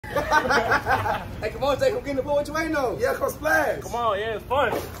Hey, come on, Jake, come get in the pool. What you ain't know? Yeah, come splash. Come on, yeah, it's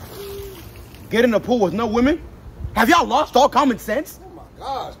fun. Get in the pool with no women? Have y'all lost all common sense? Oh my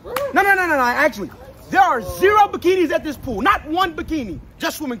gosh, bro. No. Actually, there are 0 bikinis at this pool. Not one bikini,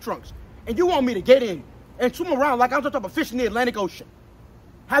 just swimming trunks. And you want me to get in and swim around like I'm some type of fish in the Atlantic Ocean?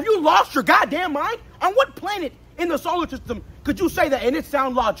 Have you lost your goddamn mind? On what planet in the solar system could you say that and it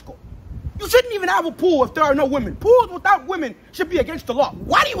sound logical? You shouldn't even have a pool if there are no women. Pools without women should be against the law.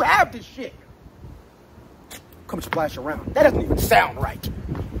 Why do you have this shit? Come splash around. That doesn't even sound right.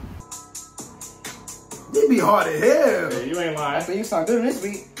 You be hard as hell. Yeah, you ain't lying. I think you sound good in this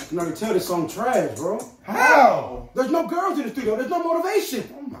beat. I can already tell this song trash, bro. How? There's no girls in the studio. There's no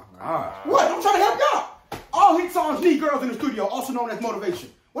motivation. Oh my God. What? I'm trying to help y'all. All hit songs need girls in the studio, also known as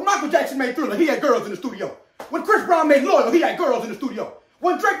motivation. When Michael Jackson made Thriller, he had girls in the studio. When Chris Brown made Loyal, he had girls in the studio.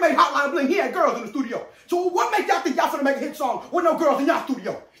 When Drake made Hotline Bling, he had girls in the studio. So what make y'all think y'all finna make a hit song with no girls in y'all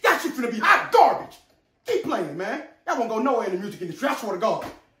studio? Y'all shit finna be hot garbage. Keep playing, man. Y'all won't go nowhere in the music industry, I swear to God.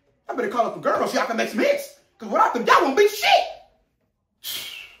 I better call up some girls so y'all can make some hits. Because without them, y'all won't be shit.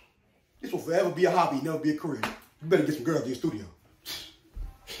 This will forever be a hobby, never be a career. You better get some girls in your studio.